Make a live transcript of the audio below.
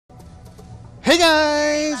Hey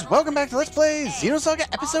guys! Welcome back to Let's Play Xenosaga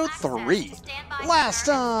Episode 3. Last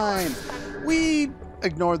time, we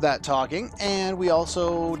ignored that talking, and we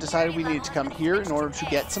also decided we needed to come here in order to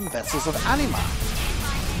get some vessels of anima.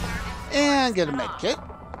 And get a medkit.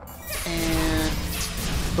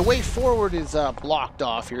 And the way forward is blocked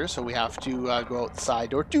off here, so we have to go out the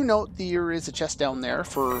side door. Do note there is a chest down there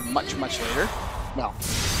for much later. Well,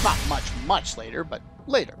 not much later, but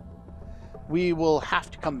later. We will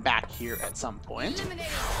have to come back here at some point.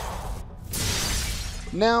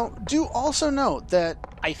 Now, do also note that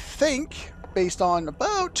I think, based on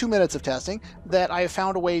about 2 minutes of testing, that I have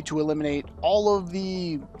found a way to eliminate all of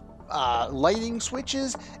the lighting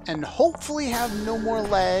switches and hopefully have no more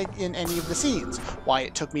lag in any of the scenes. Why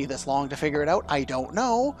it took me this long to figure it out, I don't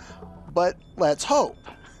know, but let's hope.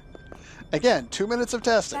 Again, 2 minutes of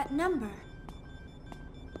testing. That number.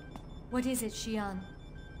 What is it, Xian?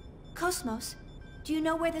 KOS-MOS, do you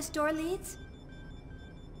know where this door leads?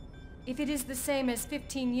 If it is the same as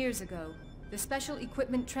 15 years ago, the Special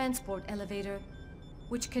Equipment Transport Elevator,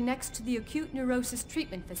 which connects to the Acute Neurosis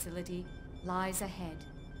Treatment Facility, lies ahead.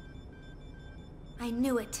 I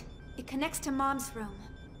knew it. It connects to Mom's room.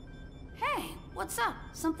 Hey, what's up?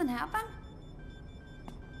 Something happened?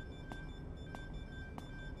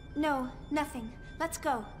 No, nothing. Let's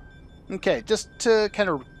go. Okay, just to kind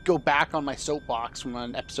of go back on my soapbox from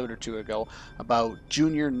an episode or two ago about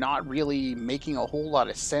Junior not really making a whole lot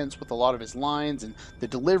of sense with a lot of his lines and the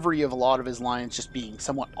delivery of a lot of his lines just being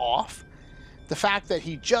somewhat off. The fact that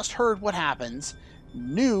he just heard what happens,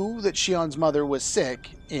 knew that Xian's mother was sick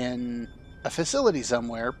in a facility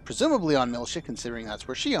somewhere, presumably on Milsha, considering that's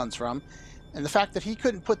where Xian's from, and the fact that he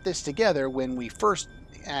couldn't put this together when we first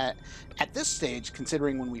at this stage,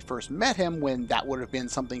 considering when we first met him, when that would have been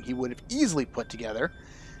something he would have easily put together.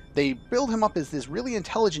 They build him up as this really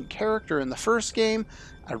intelligent character in the first game,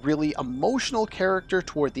 a really emotional character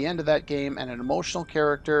toward the end of that game, and an emotional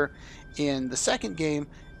character in the second game.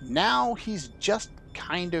 Now he's just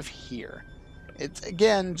kind of here. It's,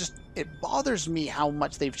 again, just, it bothers me how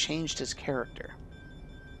much they've changed his character.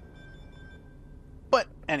 But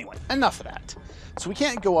anyway, enough of that. So we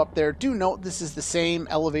can't go up there. Do note this is the same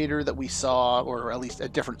elevator that we saw, or at least a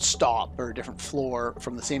different stop or a different floor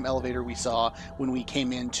from the same elevator we saw when we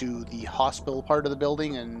came into the hospital part of the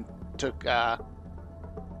building and took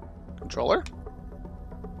controller.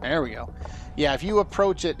 There we go. Yeah, if you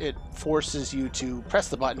approach it, it forces you to press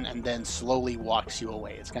the button and then slowly walks you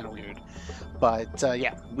away. It's kind of weird. But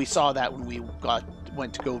yeah, we saw that when we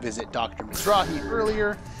went to go visit Dr. Mizrahi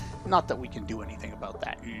earlier. Not that we can do anything about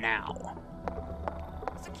that now.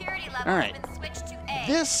 Alright,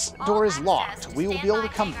 this door is locked. We will be able to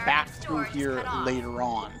come back through here later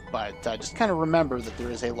on, but just kind of remember that there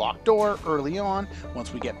is a locked door early on.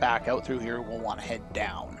 Once we get back out through here, we'll want to head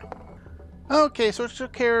down. Okay, so it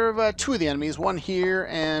took care of 2 of the enemies, one here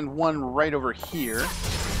and one right over here.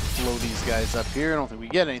 Blow these guys up here. I don't think we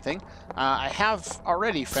get anything. I have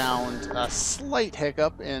already found a slight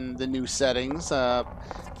hiccup in the new settings.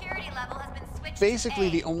 Basically,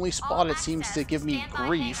 the only spot it seems to give me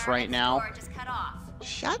grief right now,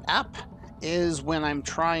 shut up, is when I'm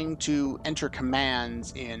trying to enter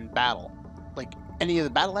commands in battle. Like, any of the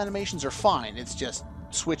battle animations are fine, it's just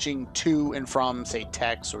switching to and from, say,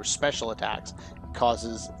 techs or special attacks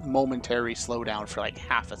causes momentary slowdown for like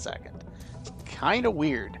half a second. It's kind of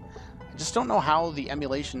weird. I just don't know how the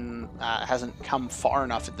emulation hasn't come far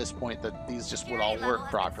enough at this point that these just would all work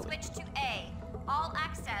properly.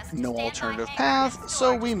 No alternative path,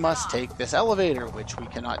 so we must take this elevator, which we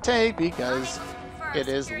cannot take because it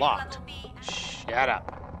is locked. Shut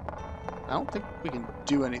up. I don't think we can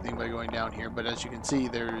do anything by going down here, but as you can see,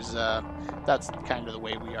 there's that's kind of the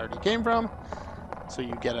way we already came from, so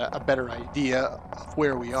you get a better idea of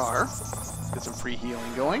where we are. Get some free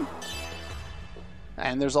healing going.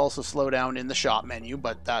 And there's also slowdown in the shop menu,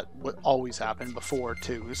 but that would always happen before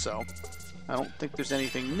too, so I don't think there's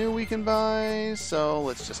anything new we can buy, so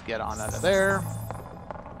let's just get on out of there.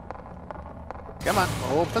 Come on,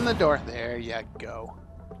 open the door. There you go.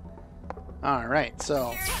 Alright,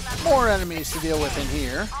 so more enemies to deal with in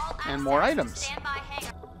here, and more items.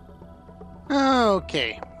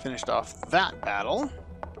 Okay, finished off that battle.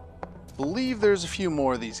 Believe there's a few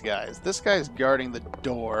more of these guys. This guy's guarding the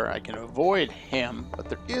door. I can avoid him, but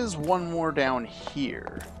there is one more down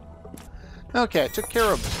here. Okay, I took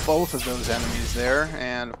care of both of those enemies there,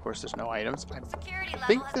 and of course there's no items. I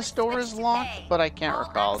think this door is locked, but I can't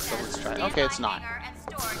recall, so let's try it. Okay, it's not.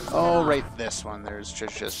 Oh, right, this one. There's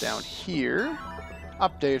just down here.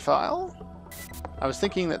 Update file. I was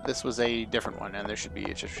thinking that this was a different one, and there should be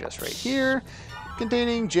a chest right here,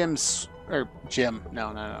 containing gems Or Jim.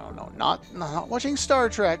 No. Not watching Star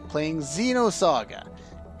Trek, playing Xenosaga.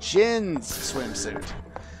 Jin's swimsuit.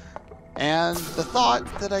 And the thought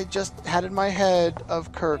that I just had in my head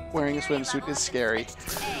of Kirk wearing a swimsuit is scary.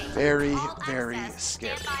 Very, very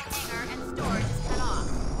scary.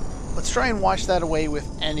 Let's try and wash that away with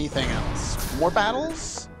anything else. More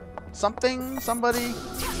battles? Something? Somebody?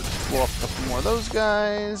 Blow up a couple more of those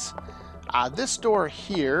guys. This door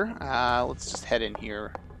here, let's just head in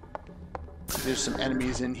here. There's some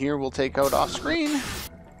enemies in here we'll take out off screen.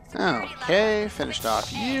 Okay, finished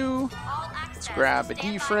off you. Let's grab a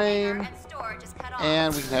D-frame.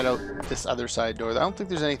 And we can head out this other side door. I don't think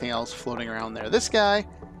there's anything else floating around there. This guy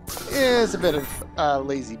is a bit of a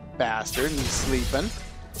lazy bastard, and he's sleeping.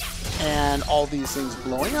 And all these things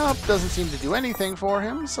blowing up doesn't seem to do anything for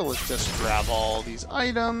him, so let's just grab all these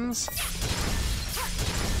items.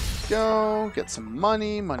 Go, get some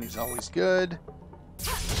money. Money's always good.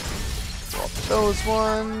 Blow up those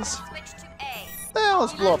ones. Well,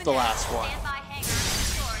 let's blow up the last one.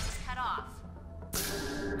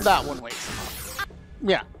 That one wakes him up.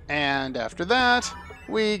 Yeah, and after that,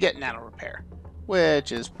 we get nano repair,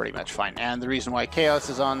 which is pretty much fine. And the reason why Chaos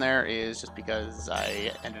is on there is just because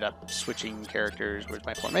I ended up switching characters with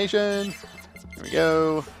my formation. Here we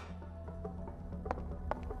go.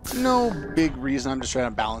 No big reason, I'm just trying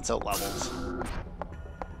to balance out levels.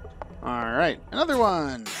 Alright, another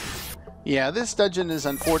one! Yeah, this dungeon is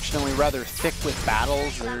unfortunately rather thick with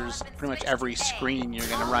battles. There's pretty much every screen you're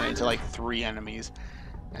going to run into like 3 enemies.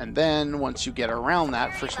 And then once you get around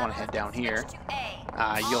that, first you want to head down here,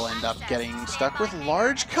 you'll end up getting stuck with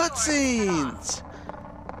large cutscenes!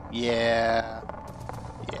 Yeah.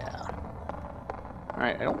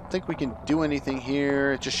 Alright, I don't think we can do anything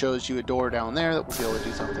here. It just shows you a door down there that we'll be able to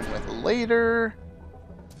do something with later.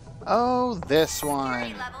 Oh, this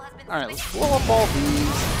one. Alright, let's blow up all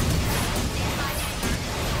these.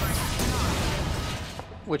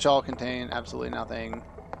 Which all contain absolutely nothing.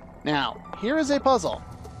 Now, here is a puzzle.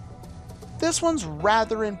 This one's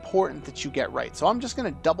rather important that you get right, so I'm just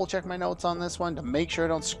going to double check my notes on this one to make sure I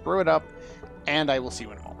don't screw it up, and I will see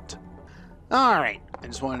you in a moment. Alright, I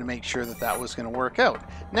just wanted to make sure that that was going to work out.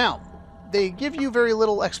 Now, they give you very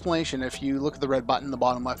little explanation. If you look at the red button in the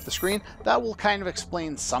bottom left of the screen, that will kind of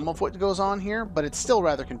explain some of what goes on here, but it's still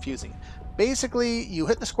rather confusing. Basically, you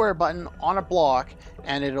hit the square button on a block,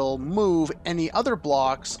 and it'll move any other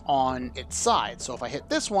blocks on its side. So if I hit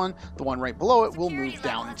this one, the one right below it will move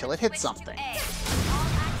down until it hits something.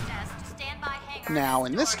 Now,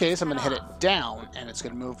 in this case, I'm going to hit it down, and it's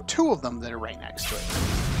going to move 2 of them that are right next to it.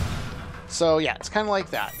 So yeah, it's kind of like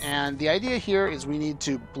that. And the idea here is we need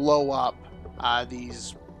to blow up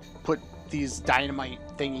put these dynamite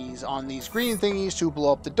thingies on these green thingies to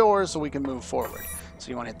blow up the doors so we can move forward. So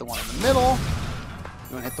you want to hit the one in the middle,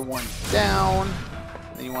 you want to hit the one down,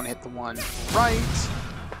 then you want to hit the one right,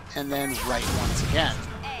 and then right once again.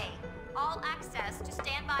 All access to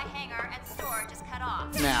standby hangar and storage is cut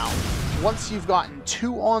off. Now, once you've gotten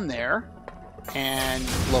 2 on there, and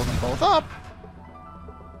blow them both up,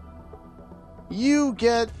 you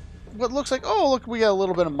get what looks like, oh, look, we got a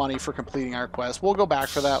little bit of money for completing our quest. We'll go back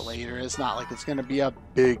for that later. It's not like it's going to be a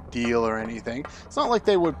big deal or anything. It's not like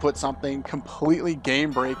they would put something completely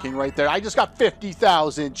game-breaking right there. I just got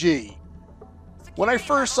 50,000 G. When I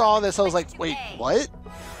first saw this, I was like, wait, what?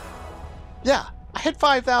 Yeah, I hit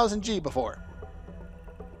 5,000 G before.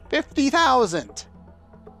 50,000.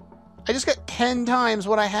 I just got 10 times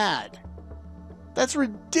what I had. That's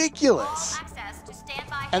ridiculous.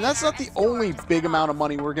 And that's not the only big amount of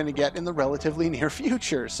money we're going to get in the relatively near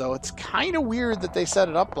future, so it's kind of weird that they set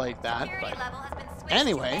it up like that. But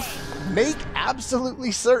anyway, make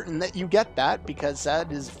absolutely certain that you get that, because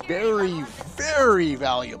that is very, very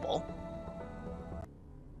valuable.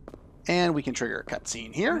 And we can trigger a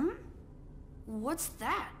cutscene here. What's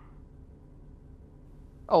that?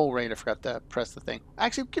 Oh, right, I forgot to press the thing.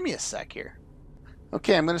 Actually, give me a sec here.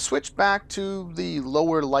 Okay, I'm going to switch back to the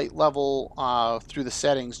lower light level through the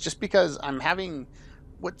settings, just because I'm having,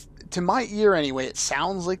 to my ear anyway, it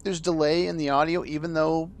sounds like there's delay in the audio, even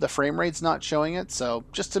though the frame rate's not showing it, so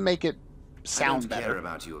just to make it sound better. I don't care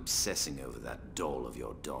about you obsessing over that doll of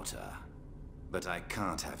your daughter, but I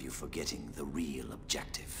can't have you forgetting the real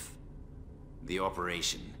objective. The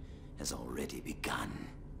operation has already begun.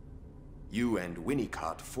 You and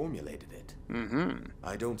Winnicott formulated it.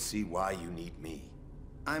 I don't see why you need me.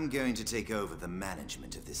 I'm going to take over the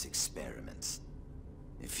management of this experiment.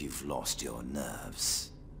 If you've lost your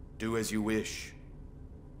nerves. Do as you wish.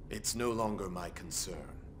 It's no longer my concern.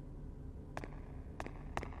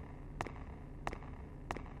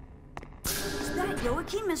 Is that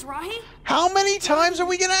Joachim Mizrahi? How many times are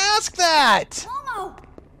we going to ask that? Momo!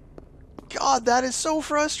 God, that is so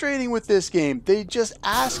frustrating with this game. They just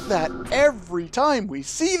ask that every time we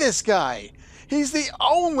see this guy. He's the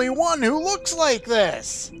only one who looks like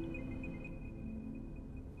this.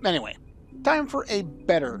 Anyway, time for a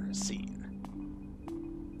better scene.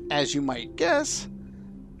 As you might guess,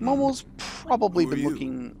 Momo's probably been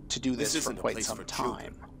looking to do this for quite some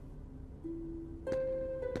time.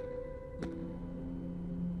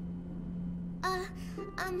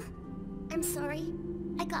 I'm sorry.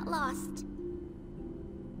 I got lost.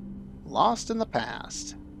 Lost in the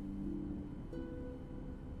past.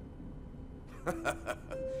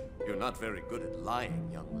 You're not very good at lying,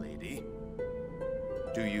 young lady.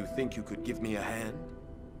 Do you think you could give me a hand?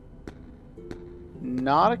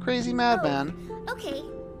 Not a crazy madman. Oh, okay.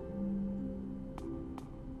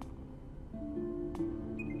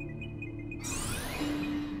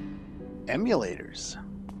 Emulators.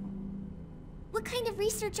 What kind of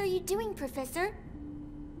research are you doing, Professor?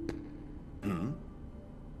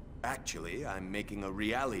 Actually, I'm making a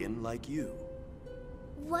Realian like you.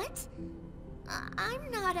 What? I'm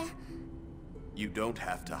not a... You don't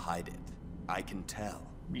have to hide it. I can tell.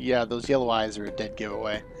 Yeah, those yellow eyes are a dead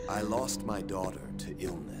giveaway. I lost my daughter to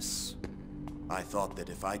illness. I thought that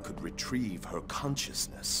if I could retrieve her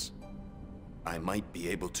consciousness, I might be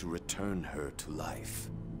able to return her to life.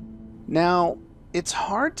 Now, it's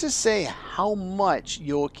hard to say how much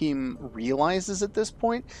Joachim realizes at this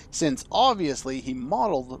point, since obviously he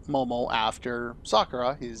modeled Momo after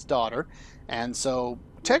Sakura, his daughter, and so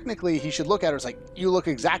technically he should look at her as like, you look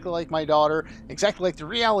exactly like my daughter, exactly like the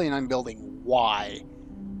Realian I'm building, why?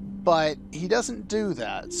 But he doesn't do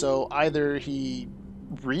that, so either he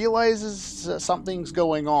realizes something's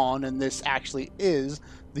going on and this actually is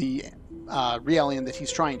the Realian that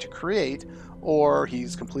he's trying to create, or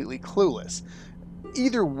he's completely clueless.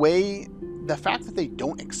 Either way, the fact that they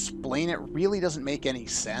don't explain it really doesn't make any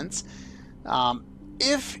sense.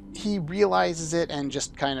 If he realizes it and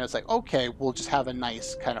just kind of is like, okay, we'll just have a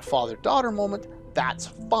nice kind of father-daughter moment, that's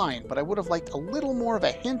fine. But I would have liked a little more of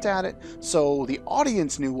a hint at it so the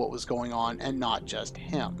audience knew what was going on and not just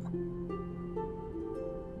him.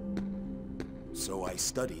 So I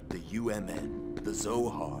studied the UMN, the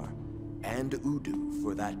Zohar, and Udu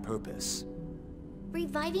for that purpose.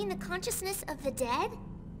 Reviving the consciousness of the dead?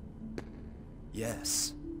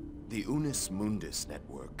 Yes. The Unus Mundus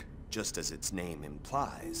network, just as its name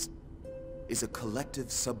implies, is a collective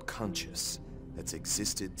subconscious that's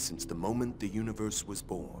existed since the moment the universe was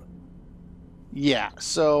born. Yeah,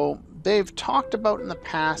 so they've talked about in the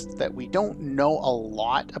past that we don't know a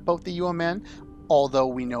lot about the UMN, although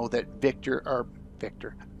we know that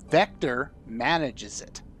Vector manages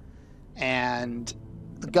it. And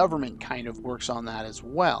the government kind of works on that as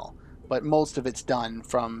well, but most of it's done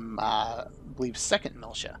from, I believe, second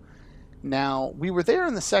militia. Now, we were there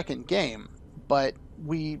in the second game, but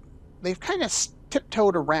they've kind of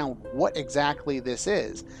tiptoed around what exactly this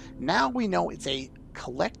is. Now we know it's a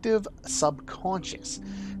collective subconscious,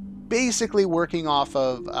 basically working off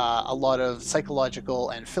of a lot of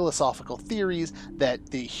psychological and philosophical theories that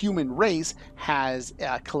the human race has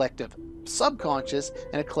a collective subconscious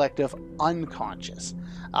and a collective unconscious.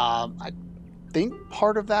 I think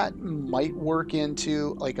part of that might work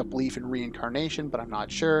into like a belief in reincarnation, but I'm not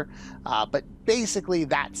sure. But basically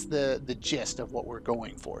that's the gist of what we're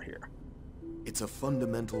going for here. It's a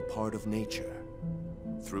fundamental part of nature.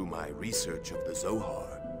 Through my research of the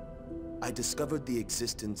Zohar, I discovered the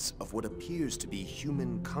existence of what appears to be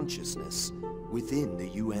human consciousness within the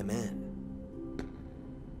UMN.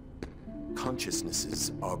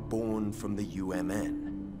 Consciousnesses are born from the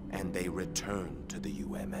UMN, and they return to the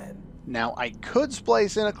UMN. Now, I could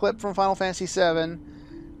splice in a clip from Final Fantasy VII,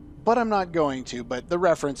 but I'm not going to, but the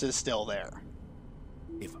reference is still there.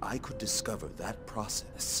 If I could discover that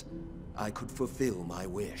process, I could fulfill my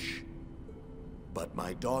wish. But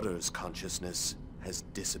my daughter's consciousness has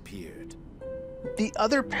disappeared. The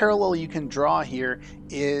other parallel you can draw here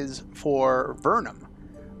is for Vernum.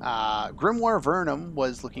 Grimoire Vernum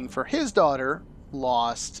was looking for his daughter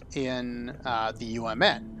lost in the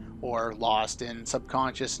UMN, or lost in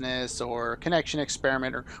subconsciousness, or connection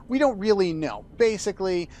experiment, or we don't really know.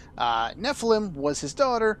 Basically, Nephilim was his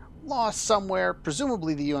daughter, lost somewhere,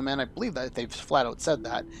 presumably the UMN. I believe that they've flat out said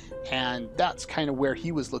that, and that's kind of where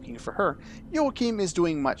he was looking for her. Joachim is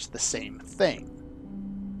doing much the same thing.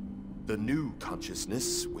 The new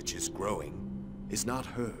consciousness, which is growing, is not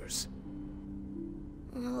hers.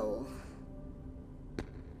 Oh.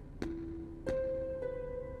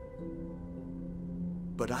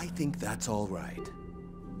 But I think that's all right.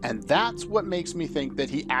 And that's what makes me think that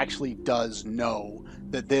he actually does know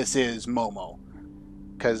that this is Momo.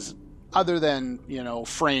 Because other than, you know,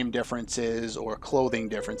 frame differences or clothing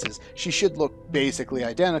differences, she should look basically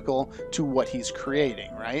identical to what he's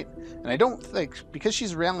creating, right? And I don't think, because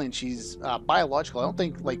she's Reallian, she's biological, I don't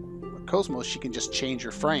think, like KOS-MOS, she can just change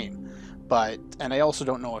her frame. But, and I also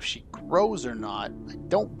don't know if she grows or not. I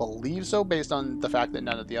don't believe so, based on the fact that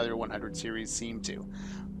none of the other 100 series seem to.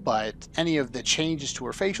 But any of the changes to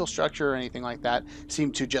her facial structure or anything like that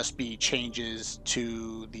seem to just be changes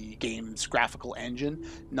to the game's graphical engine,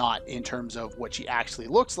 not in terms of what she actually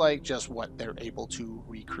looks like, just what they're able to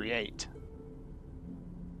recreate.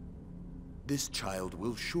 This child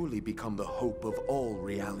will surely become the hope of all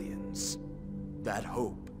Reallians. That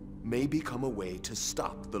hope may become a way to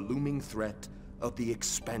stop the looming threat of the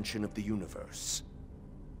expansion of the universe.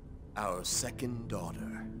 Our second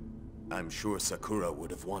daughter. I'm sure Sakura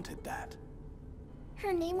would have wanted that.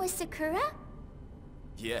 Her name was Sakura?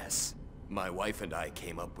 Yes. My wife and I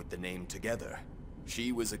came up with the name together.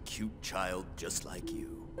 She was a cute child just like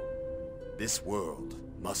you. This world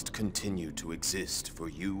must continue to exist for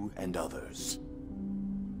you and others.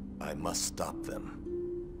 I must stop them.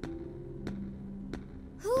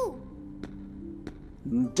 Who?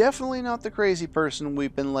 Definitely not the crazy person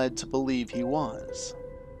we've been led to believe he was.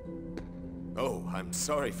 Oh, I'm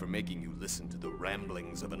sorry for making you listen to the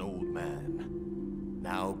ramblings of an old man.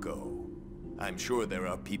 Now go. I'm sure there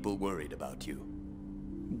are people worried about you.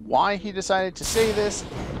 Why he decided to say this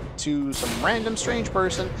to some random strange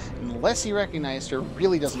person, unless he recognized her,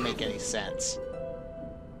 really doesn't make any sense.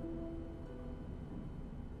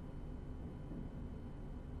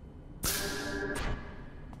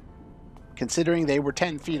 Considering they were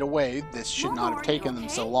 10 feet away, this should not have taken them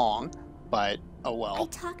so long, but oh well. I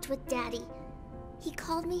talked with Daddy. He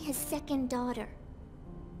called me his second daughter.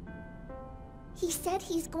 He said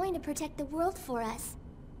he's going to protect the world for us.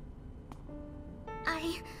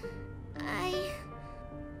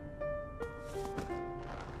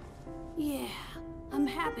 Yeah, I'm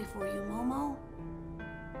happy for you, Momo.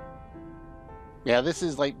 Yeah, this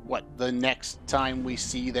is like, what, the next time we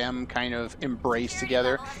see them kind of embrace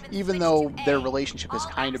together, even though their relationship has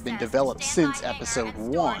kind of been developed since episode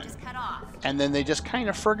 1. And then they just kind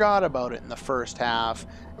of forgot about it in the first half,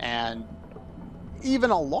 and even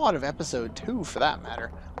a lot of episode 2 for that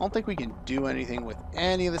matter. I don't think we can do anything with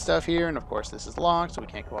any of the stuff here, and of course this is locked, so we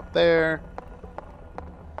can't go up there.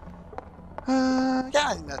 Yeah,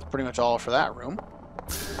 I think that's pretty much all for that room.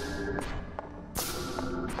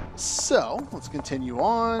 So, let's continue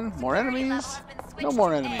on. More enemies? No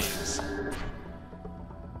more enemies.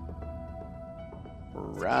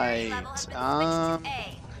 Right.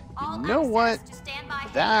 You know what?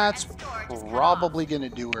 That's probably going to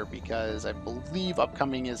do her, because I believe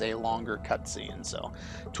upcoming is a longer cutscene. So,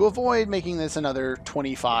 to avoid making this another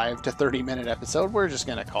 25 to 30 minute episode, we're just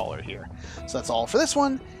going to call her here. So that's all for this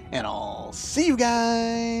one, and I'll see you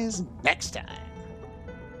guys next time.